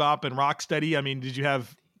Bebop and Rocksteady? I mean, did you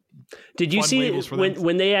have? Did you see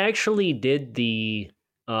when they actually did the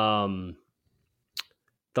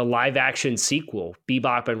live action sequel?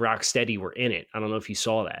 Bebop and Rocksteady were in it. I don't know if you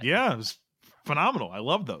saw that. Yeah, it was phenomenal. I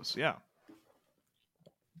love those. Yeah.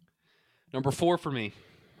 Number 4 for me.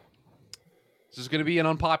 This is going to be an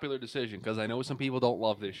unpopular decision because I know some people don't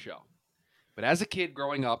love this show. But as a kid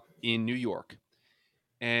growing up in New York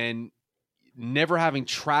and never having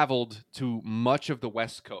traveled to much of the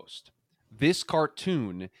West Coast, this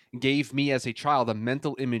cartoon gave me as a child a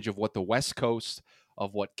mental image of what the West Coast,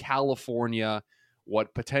 of what California,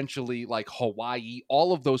 what potentially like Hawaii,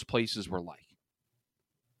 all of those places were like.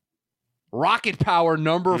 Rocket Power,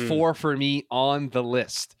 number 4 for me on the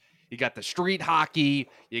list. You got the street hockey,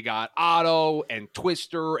 you got Otto and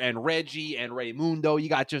Twister and Reggie and Raymundo. You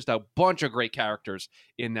got just a bunch of great characters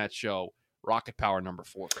in that show. Rocket Power, number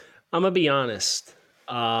 4. I'm going to be honest.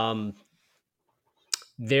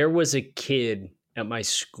 There was a kid at my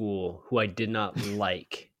school who I did not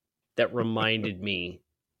like that reminded me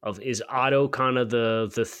of, is Otto kind of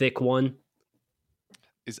the thick one?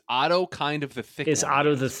 Is Otto kind of the thick one? Is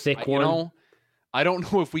Otto the thick one? I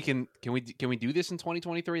don't know if we can we do this in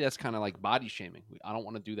 2023? That's kind of like body shaming. I don't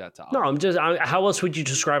want to do that to Otto. No, how else would you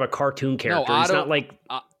describe a cartoon character? No, Otto, he's not like...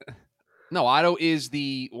 no, Otto is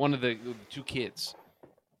one of the 2 kids.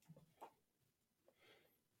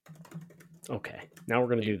 Okay, now we're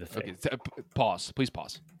going to do the thing. Okay, pause. Please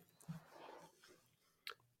pause.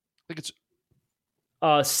 I think it's...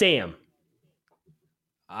 Sam.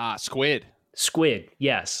 Squid. Squid,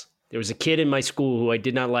 yes. There was a kid in my school who I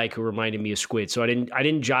did not like who reminded me of Squid, so I didn't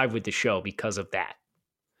jive with the show because of that.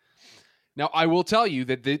 Now, I will tell you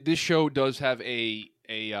that this show does have a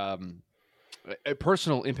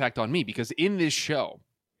personal impact on me, because in this show,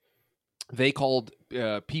 they called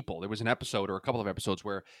people. There was an episode or a couple of episodes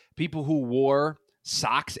where people who wore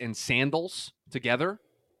socks and sandals together,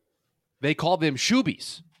 they called them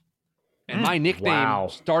shoobies. And my nickname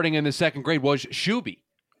starting in the second grade was Shooby.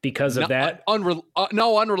 Because of that?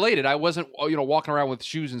 No, unrelated. I wasn't, walking around with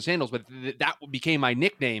shoes and sandals, but that became my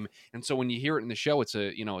nickname. And so when you hear it in the show, it's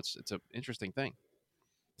a interesting thing.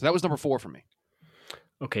 So that was number 4 for me.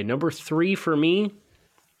 Okay, number 3 for me,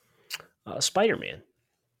 Spider-Man.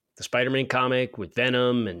 The Spider-Man comic with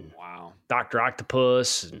Venom and Dr.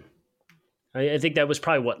 Octopus. And I think that was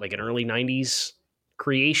probably, like an early 90s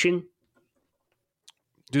creation?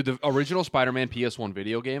 Dude, the original Spider-Man PS1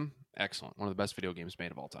 video game, excellent. One of the best video games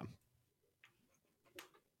made of all time.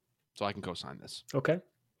 So I can co-sign this. Okay,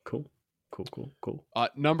 cool.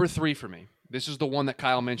 Number 3 for me. This is the one that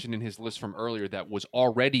Kyle mentioned in his list from earlier that was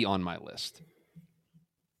already on my list.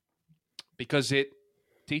 Because it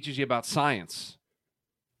teaches you about science.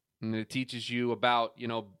 And it teaches you about,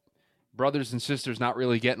 brothers and sisters not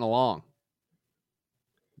really getting along.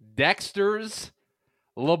 Dexter's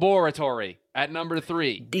Laboratory at number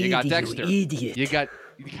 3. You got Dexter. You idiot. You got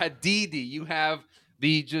Dee Dee. You have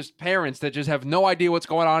the just parents that just have no idea what's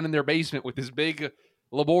going on in their basement with this big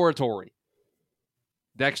laboratory.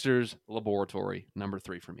 Dexter's Laboratory, number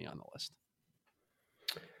 3 for me on the list.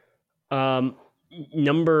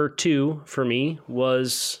 Number 2 for me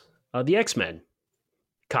was the X-Men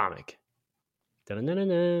comic.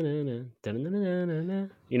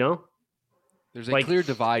 There's a clear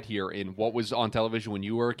divide here in what was on television when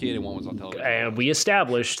you were a kid and what was on television. And we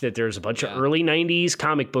established that there's a bunch of early 90s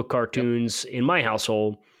comic book cartoons in my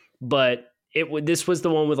household, but this was the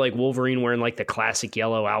one with like Wolverine wearing like the classic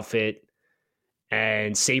yellow outfit,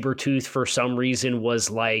 and Sabretooth for some reason was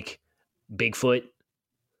like Bigfoot,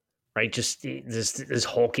 right? Just this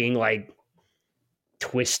hulking, like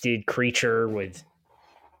twisted creature with,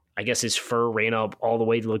 I guess his fur ran up all the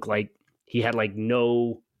way to look like he had like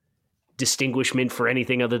no distinguishment for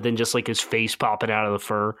anything other than just like his face popping out of the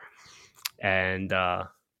fur. And the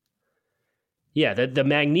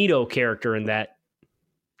Magneto character in that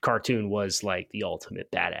cartoon was like the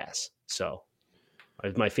ultimate badass. So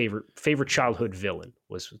my favorite childhood villain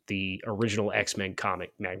was the original X-Men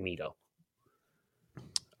comic Magneto.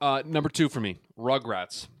 Number 2 for me,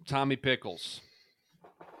 Rugrats. Tommy Pickles,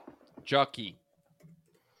 Chucky,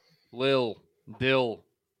 Lil, Dill,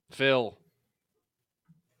 Phil,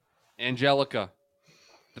 Angelica,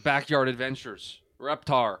 The Backyard Adventures,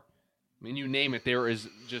 Reptar. I mean, you name it, there is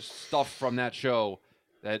just stuff from that show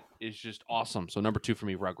that is just awesome. So number 2 for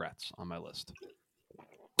me, Rugrats on my list.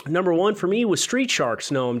 Number 1 for me was Street Sharks.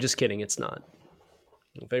 No, I'm just kidding. It's not.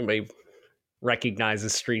 If anybody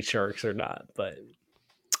recognizes Street Sharks or not, but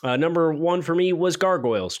number 1 for me was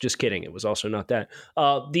Gargoyles. Just kidding. It was also not that.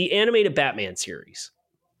 The animated Batman series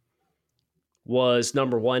was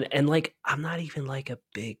number 1. And like, I'm not even like a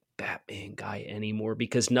big Batman guy anymore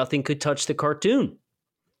because nothing could touch the cartoon.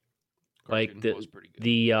 Like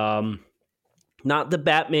the not the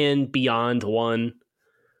Batman Beyond one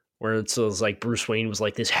where it was like Bruce Wayne was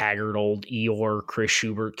like this haggard old Eeyore Chris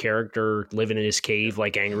Schubert character living in his cave,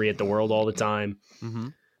 like angry at the world all the time. Mm-hmm.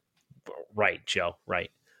 Right, Joe.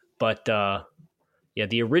 Right. But the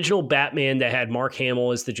original Batman that had Mark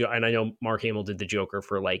Hamill as the Joker, and I know Mark Hamill did the Joker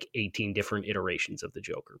for like 18 different iterations of the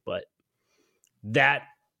Joker, but that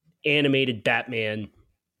animated Batman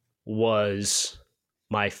was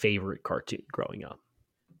my favorite cartoon growing up.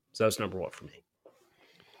 So that's number 1 for me.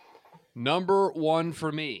 Number 1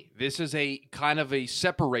 for me. This is a kind of a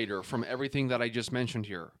separator from everything that I just mentioned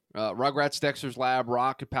here. Rugrats, Dexter's Lab,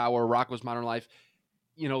 Rocket Power, Rocko's Modern Life.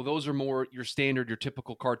 Those are more your standard, your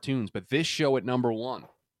typical cartoons. But this show at number 1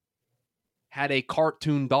 had a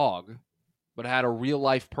cartoon dog, but had a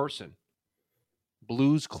real-life person.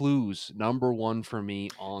 Blue's Clues, number 1 for me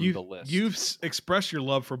on the list. You've expressed your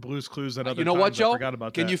love for Blue's Clues at other times. You know what, Joe? I forgot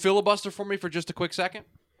about Can that. you filibuster for me for just a quick second?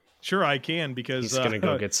 Sure, I can, because he's going to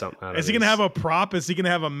go get something out of Is he going to have a prop? Is he going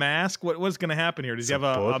to have a mask? What's going to happen here? Does he have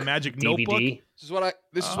a magic DVD? notebook?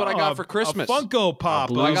 This is what I got for Christmas. A Funko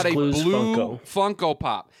Pop. I got a blue Funko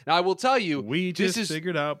Pop. Now, I will tell you. We just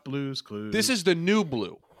figured out Blue's Clues. This is the new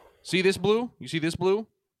blue. See this blue? You see this blue?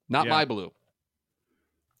 Not my blue.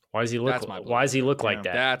 Why does he look like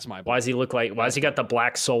that? That's my blue. Why does he got the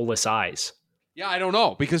black soulless eyes? Yeah, I don't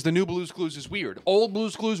know, because the new Blue's Clues is weird. Old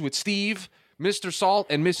Blue's Clues with Steve, Mr. Salt,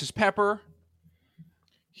 and Mrs. Pepper.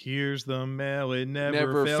 Here's the mail, it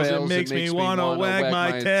never fails. It makes me want to wag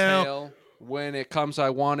my tail. When it comes, I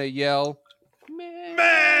want to yell,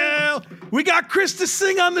 mail! Kyle. We got Chris to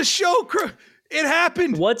sing on the show. It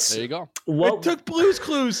happened. There you go. It took Blue's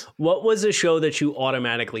Clues. What was a show that you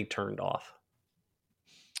automatically turned off?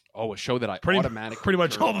 Oh, a show that I pretty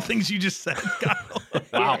much all the things you just said, Kyle.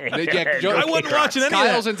 Wow. I wasn't watching any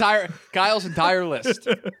of that. Kyle's entire list.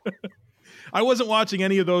 I wasn't watching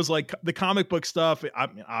any of those, like the comic book stuff.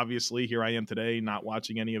 Obviously, here I am today, not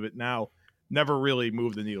watching any of it now. Never really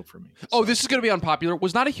moved the needle for me. So. Oh, this is going to be unpopular.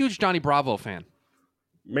 Was not a huge Johnny Bravo fan.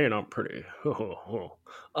 Man, I'm pretty.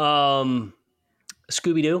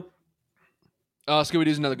 Scooby-Doo.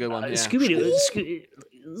 Scooby-Doo's another good one. Yeah. Scooby-Doo.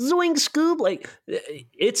 Zoink Scoob. Like,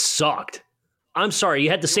 it sucked. I'm sorry. You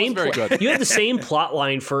had the same. You had the same plot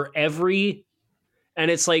line for every.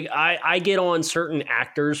 And it's like I get on certain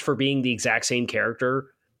actors for being the exact same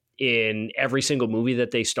character in every single movie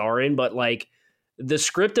that they star in, but like the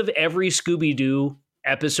script of every Scooby-Doo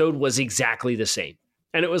episode was exactly the same.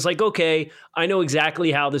 And it was like, okay, I know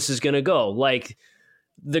exactly how this is going to go. Like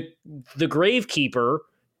the Gravekeeper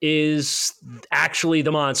is actually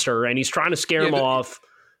the monster and he's trying to scare him off.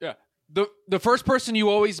 Yeah. The first person you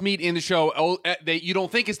always meet in the show, you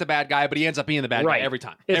don't think is the bad guy, but he ends up being the bad guy every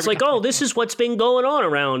time. It's every time. Oh, this is what's been going on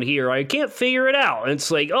around here. I can't figure it out. And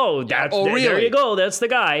it's like, really? There you go. That's the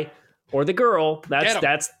guy or the girl.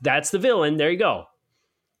 That's the villain. There you go.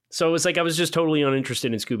 So it was like I was just totally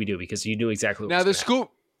uninterested in Scooby-Doo because you knew exactly what was going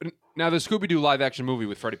on. Now the Scooby-Doo live action movie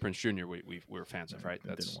with Freddie Prinze Jr. we were fans of, right?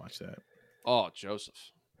 I didn't watch that. Oh, Joseph.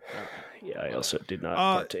 Yeah, I also did not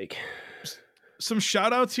partake. Some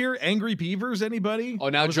shout outs here. Angry Beavers, anybody? Oh,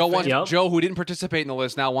 now Joe, who didn't participate in the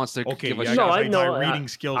list, now wants to give us my reading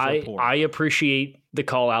skills report. I appreciate the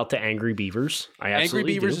call out to Angry Beavers. Angry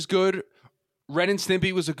Beavers is good. Ren and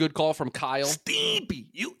Stimpy was a good call from Kyle. Stimpy,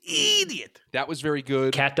 you idiot. That was very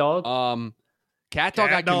good. Cat Dog? Cat Dog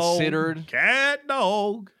I considered. Cat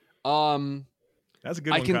Dog. That's a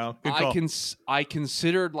good one, Kyle. Good call. I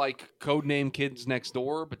considered like Codename Kids Next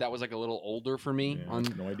Door, but that was like a little older for me. Yeah,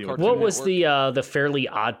 no idea what was the Fairly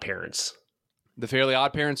Odd Parents? The Fairly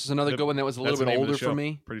Odd Parents is another good one that was a little bit older for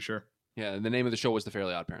me. Pretty sure. Yeah, the name of the show was The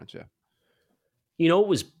Fairly Odd Parents, yeah. You know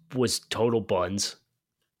what was total buns?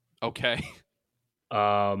 Okay.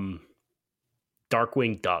 Darkwing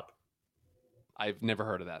Duck. I've never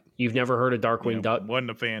heard of that. You've never heard of Darkwing Duck? Wasn't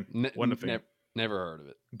a fan. Never heard of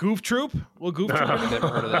it. Goof Troop? Well, Goof Troop. Never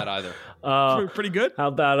heard of that either. Pretty good. How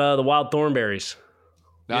about the Wild Thornberries?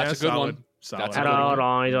 That's a good one. Solid. That's a good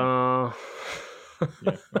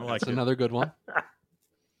one. That's another good one.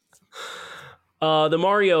 The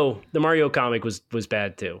Mario comic was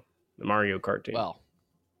bad too. The Mario cartoon. Well,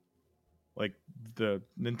 like the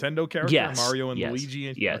Nintendo character, Mario and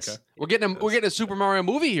Luigi. Yes. Okay. We're getting a Super Mario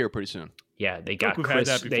movie here pretty soon. Yeah, they got Chris.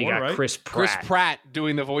 Right? Chris Pratt. Chris Pratt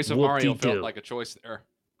doing the voice of Mario felt like a choice there.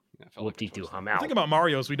 Whoop-de-doo, I'm The out. thing about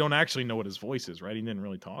Mario is we don't actually know what his voice is, right? He didn't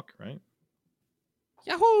really talk, right?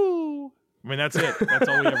 Yahoo! I mean, that's it. That's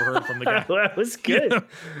all we ever heard from the guy. That was good.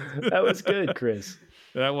 That was good, Chris.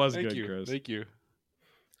 That was Thank good, you. Chris. Thank you.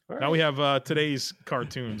 Now we have today's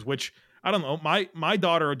cartoons, which I don't know. My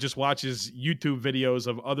daughter just watches YouTube videos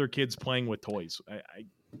of other kids playing with toys.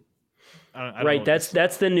 I don't right. know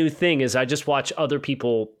That's the new thing is I just watch other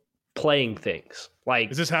people playing things.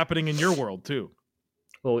 Like, is this happening in your world too?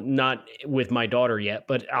 Well, not with my daughter yet,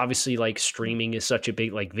 but obviously like streaming is such a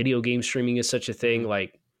big, like video game streaming is such a thing.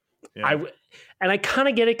 Like I kind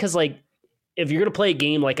of get it. 'Cause like, if you're going to play a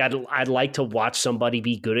game, like I'd like to watch somebody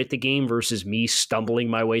be good at the game versus me stumbling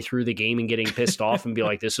my way through the game and getting pissed off and be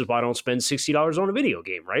like, this is why I don't spend $60 on a video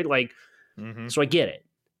game. Right. Like, so I get it,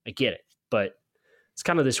 but it's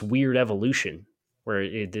kind of this weird evolution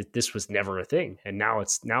where this was never a thing. And now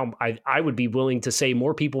I would be willing to say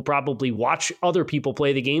more people probably watch other people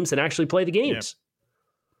play the games than actually play the games.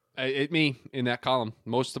 Yeah. Me in that column.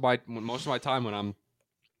 Most of my time when I'm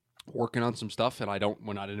working on some stuff and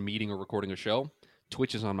we're not in a meeting or recording a show,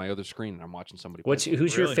 Twitch is on my other screen and I'm watching somebody play.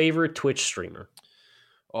 Who's your favorite Twitch streamer?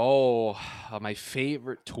 Oh, my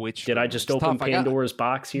favorite Twitch. Did I just open Pandora's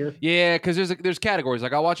box here? Yeah, because there's categories.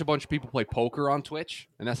 Like I watch a bunch of people play poker on Twitch,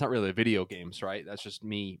 and that's not really video games, right? That's just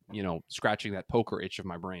me, scratching that poker itch of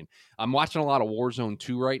my brain. I'm watching a lot of Warzone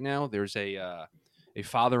 2 right now. There's a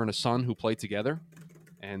father and a son who play together,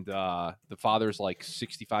 and the father's like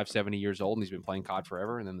 65, 70 years old, and he's been playing COD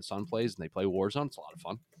forever, and then the son plays, and they play Warzone. It's a lot of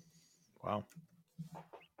fun. Wow.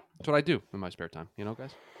 That's what I do in my spare time,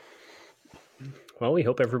 guys? Well, we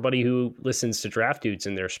hope everybody who listens to Draft Dudes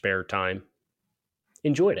in their spare time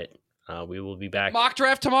enjoyed it. We will be back. Mock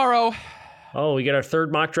draft tomorrow. Oh, we got our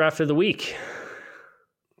third mock draft of the week.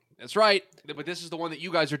 That's right. But this is the one that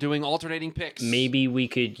you guys are doing, alternating picks. Maybe we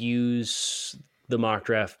could use the mock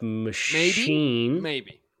draft machine.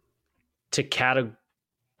 Maybe. to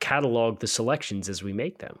catalog the selections as we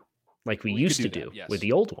make them, like we used to do yes. with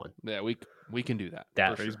the old one. Yeah, we can do that.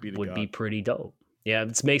 That would be pretty dope. Yeah,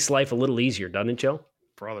 it makes life a little easier, doesn't it, Joe?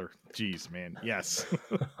 Brother, jeez, man. Yes.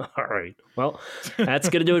 All right. Well, that's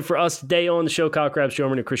going to do it for us today on the show. Kyle Krabs, Joe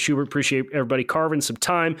Merman, and Chris Schubert. Appreciate everybody carving some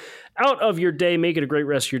time out of your day. Make it a great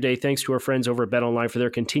rest of your day. Thanks to our friends over at BetOnline for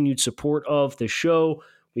their continued support of the show.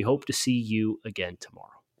 We hope to see you again tomorrow.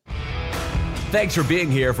 Thanks for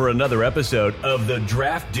being here for another episode of the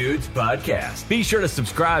Draft Dudes Podcast. Be sure to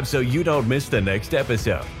subscribe so you don't miss the next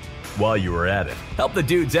episode. While you are at it, help the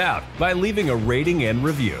dudes out by leaving a rating and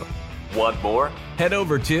review. Want more? Head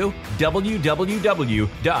over to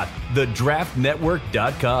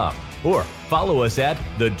www.thedraftnetwork.com or follow us at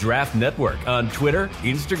The Draft Network on Twitter,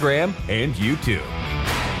 Instagram, and YouTube.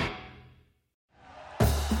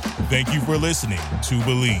 Thank you for listening to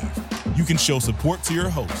Believe. You can show support to your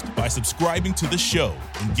host by subscribing to the show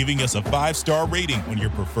and giving us a 5-star rating on your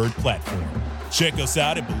preferred platform. Check us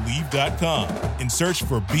out at Believe.com and search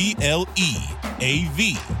for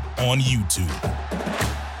BLEAV on YouTube.